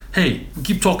Hey, we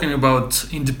keep talking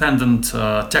about independent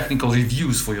technical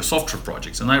reviews for your software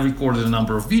projects, and I recorded a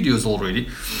number of videos already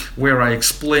where I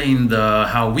explained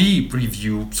how we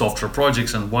review software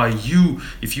projects and why you,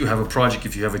 if you have a project,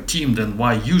 if you have a team, then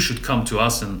why you should come to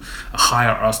us and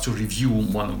hire us to review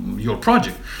your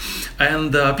project.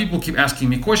 And people keep asking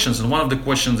me questions, and one of the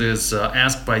questions is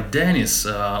asked by Dennis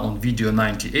on video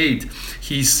 98.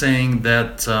 He's saying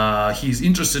that he's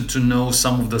interested to know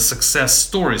some of the success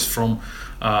stories from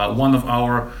one of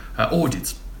our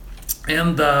audits.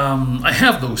 And I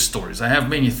have those stories. I have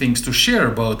many things to share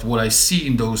about what I see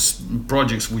in those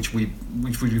projects which we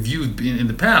reviewed in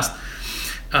the past.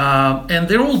 And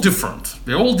they're all different.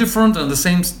 They're all different, and at the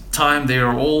same time they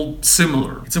are all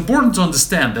similar. It's important to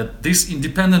understand that these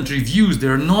independent reviews,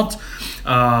 they're not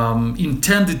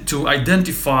intended to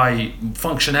identify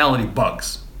functionality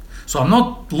bugs. So I'm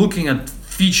not looking at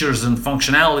features and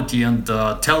functionality and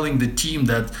telling the team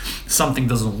that something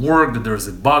doesn't work, that there's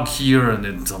a bug here and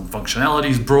that some functionality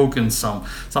is broken,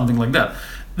 something like that.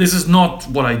 This is not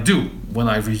what I do when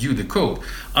I review the code.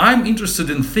 I'm interested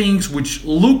in things which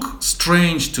look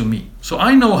strange to me. So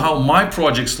I know how my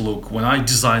projects look when I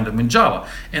design them in Java,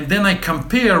 and then I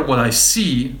compare what I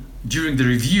see during the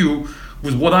review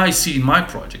with what I see in my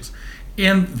projects.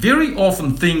 And very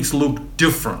often things look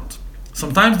different.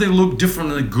 Sometimes they look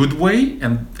different in a good way,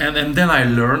 and then I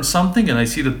learn something and I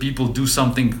see that people do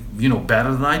something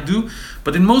better than I do.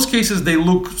 But in most cases they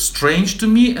look strange to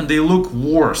me and they look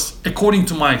worse according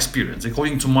to my experience,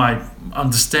 according to my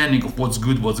understanding of what's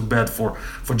good, what's bad for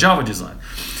Java design.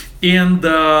 And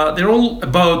they're all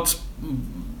about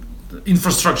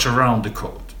infrastructure around the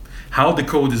code. How the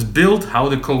code is built, how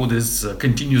the code is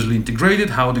continuously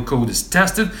integrated, how the code is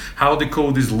tested, how the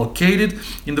code is located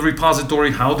in the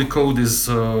repository, how the code is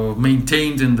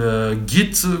maintained in the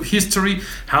Git history,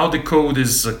 how the code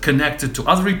is connected to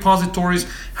other repositories,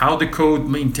 how the code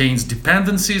maintains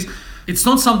dependencies. It's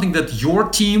not something that your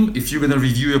team, if you're going to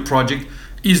review a project,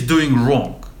 is doing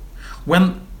wrong.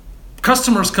 When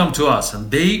customers come to us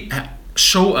and they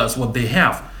show us what they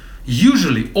have,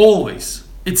 usually, always,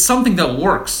 it's something that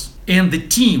works. And the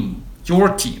team, your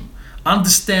team,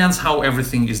 understands how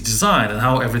everything is designed and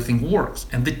how everything works.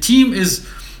 And the team is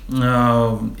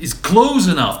close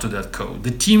enough to that code.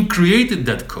 The team created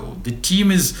that code. The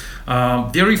team is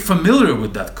very familiar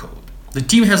with that code. The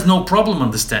team has no problem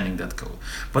understanding that code.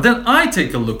 But then I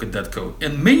take a look at that code,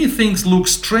 and many things look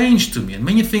strange to me, and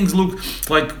many things look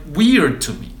like weird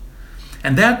to me.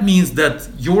 And that means that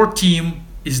your team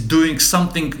is doing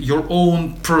something your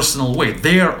own personal way,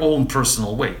 their own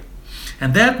personal way.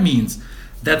 And that means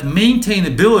that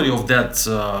maintainability of that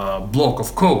block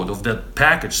of code, of that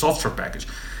package, software package,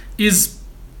 is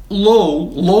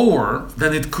lower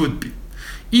than it could be.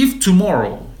 If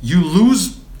tomorrow you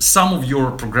lose some of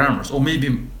your programmers, or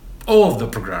maybe all of the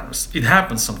programmers, it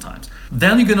happens sometimes,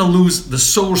 then you're gonna lose the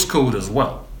source code as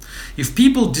well. If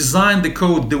people design the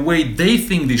code the way they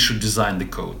think they should design the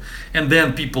code, and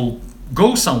then people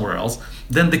go somewhere else,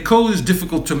 then the code is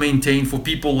difficult to maintain for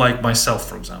people like myself,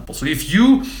 for example. So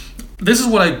this is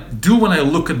what I do when I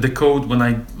look at the code, when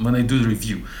I do the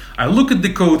review. I look at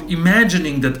the code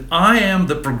imagining that I am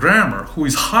the programmer who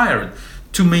is hired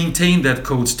to maintain that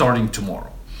code starting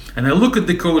tomorrow. And I look at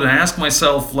the code and I ask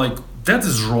myself, like, that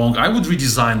is wrong, I would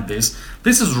redesign this.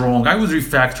 This is wrong, I would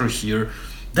refactor here.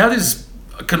 That is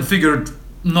configured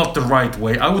not the right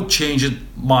way, I would change it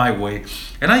my way.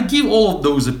 And I give all of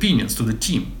those opinions to the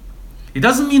team. It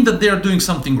doesn't mean that they're doing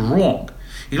something wrong.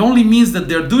 It only means that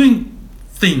they're doing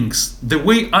things the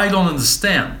way I don't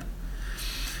understand.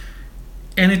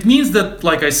 And it means that,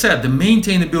 like I said, the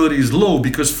maintainability is low,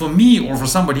 because for me or for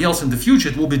somebody else in the future,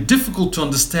 it will be difficult to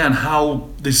understand how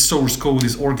this source code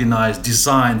is organized,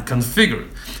 designed, configured.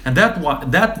 And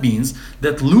that means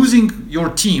that losing your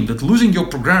team, that losing your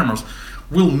programmers,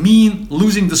 will mean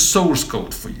losing the source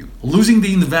code for you, losing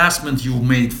the investment you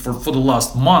made for the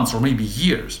last months or maybe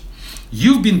years.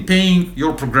 You've been paying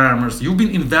your programmers, you've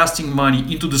been investing money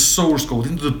into the source code,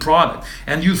 into the product,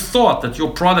 and you thought that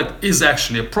your product is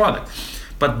actually a product.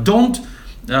 But don't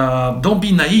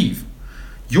be naive.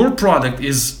 Your product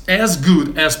is as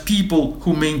good as people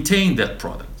who maintain that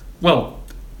product. Well,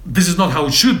 this is not how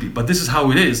it should be, but this is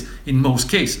how it is in most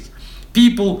cases.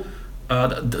 People,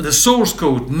 the source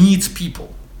code needs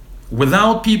people.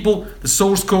 Without people, the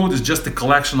source code is just a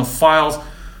collection of files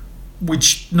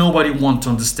which nobody wants to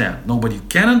understand. Nobody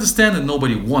can understand and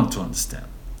nobody wants to understand.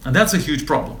 And that's a huge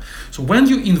problem. So when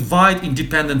you invite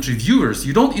independent reviewers,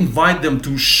 you don't invite them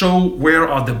to show where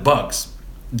are the bugs.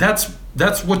 That's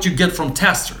what you get from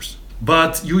testers.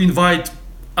 But you invite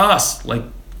us, like,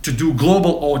 to do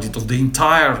global audit of the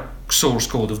entire source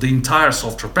code of the entire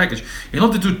software package in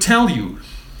order to tell you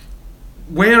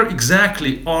where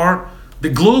exactly are the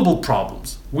global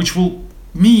problems, which will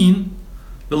mean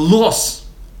the loss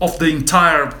of the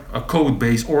entire code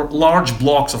base or large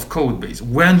blocks of code base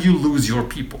when you lose your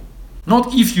people.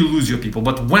 Not if you lose your people,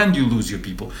 but when you lose your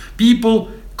people.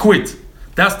 People quit.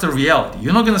 That's the reality.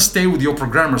 You're not going to stay with your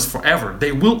programmers forever.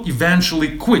 They will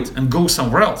eventually quit and go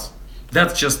somewhere else.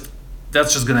 That's just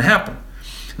going to happen.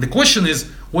 The question is,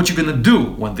 what you're going to do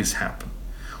when this happens?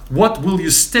 What will you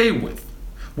stay with?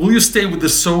 Will you stay with the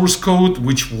source code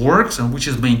which works and which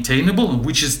is maintainable and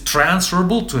which is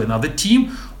transferable to another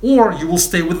team? Or you will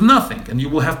stay with nothing and you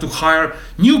will have to hire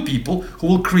new people who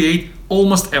will create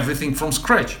almost everything from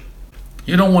scratch.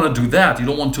 You don't want to do that. You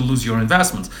don't want to lose your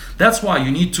investments. That's why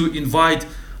you need to invite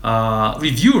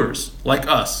reviewers like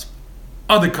us,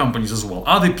 other companies as well,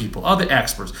 other people, other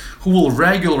experts who will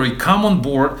regularly come on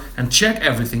board and check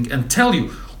everything and tell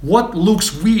you what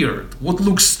looks weird, what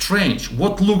looks strange,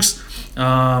 what looks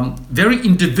very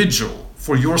individual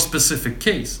for your specific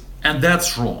case. And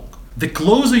that's wrong. The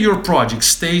closer your project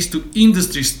stays to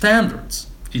industry standards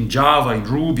in Java, in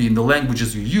Ruby, in the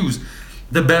languages you use,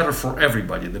 the better for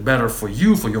everybody, the better for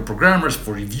you, for your programmers,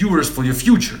 for reviewers, for your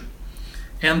future.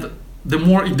 And the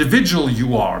more individual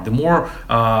you are, the more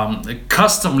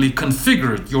customly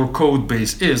configured your code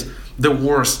base is, the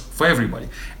worse for everybody.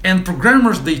 And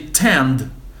programmers, they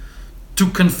tend to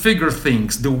configure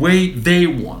things the way they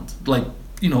want, like,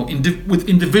 with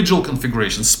individual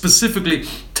configurations, specifically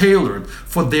tailored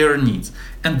for their needs.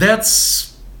 And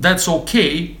that's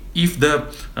okay if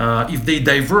they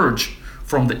diverge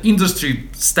from the industry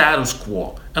status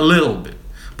quo a little bit.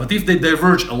 But if they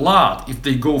diverge a lot, if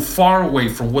they go far away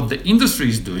from what the industry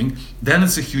is doing, then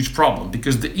it's a huge problem,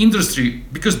 because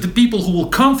the people who will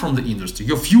come from the industry,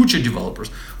 your future developers,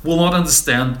 will not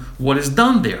understand what is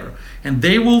done there. And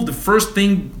the first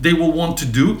thing they will want to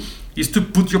do is to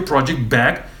put your project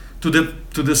back to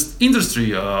this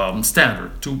industry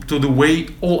standard, to the way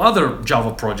all other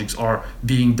Java projects are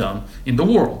being done in the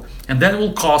world. And that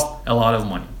will cost a lot of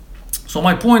money. So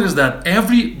my point is that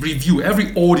every review,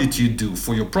 every audit you do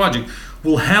for your project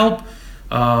will help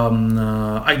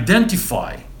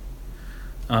identify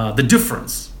the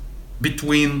difference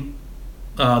between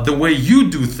the way you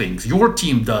do things, your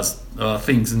team does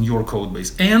things in your code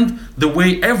base, and the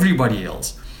way everybody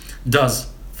else does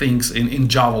things in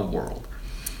Java world.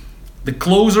 The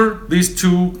closer these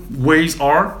two ways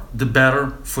are, the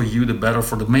better for you, the better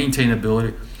for the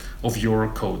maintainability of your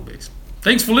code base.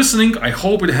 Thanks for listening. I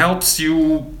hope it helps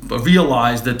you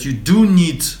realize that you do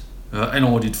need an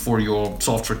audit for your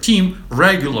software team,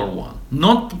 regular one,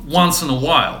 not once in a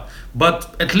while,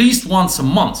 but at least once a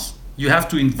month. You have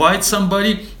to invite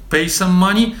somebody, pay some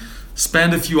money,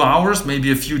 spend a few hours,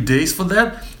 maybe a few days for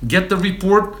that, get the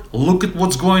report, look at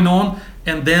what's going on,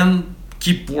 and then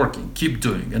keep working, keep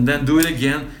doing, and then do it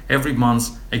again every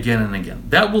month, again and again.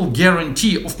 That will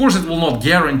guarantee, of course it will not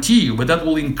guarantee you, but that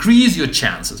will increase your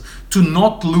chances to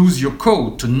not lose your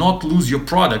code, to not lose your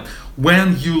product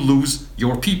when you lose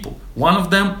your people. One of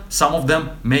them, some of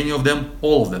them, many of them,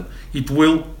 all of them. It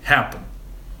will happen.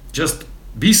 Just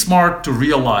be smart to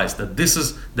realize that this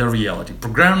is the reality.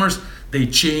 Programmers, they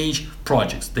change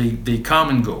projects, they come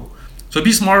and go. So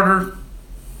be smarter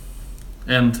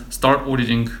and start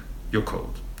auditing your code.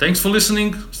 Thanks for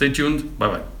listening. Stay tuned.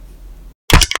 Bye-bye.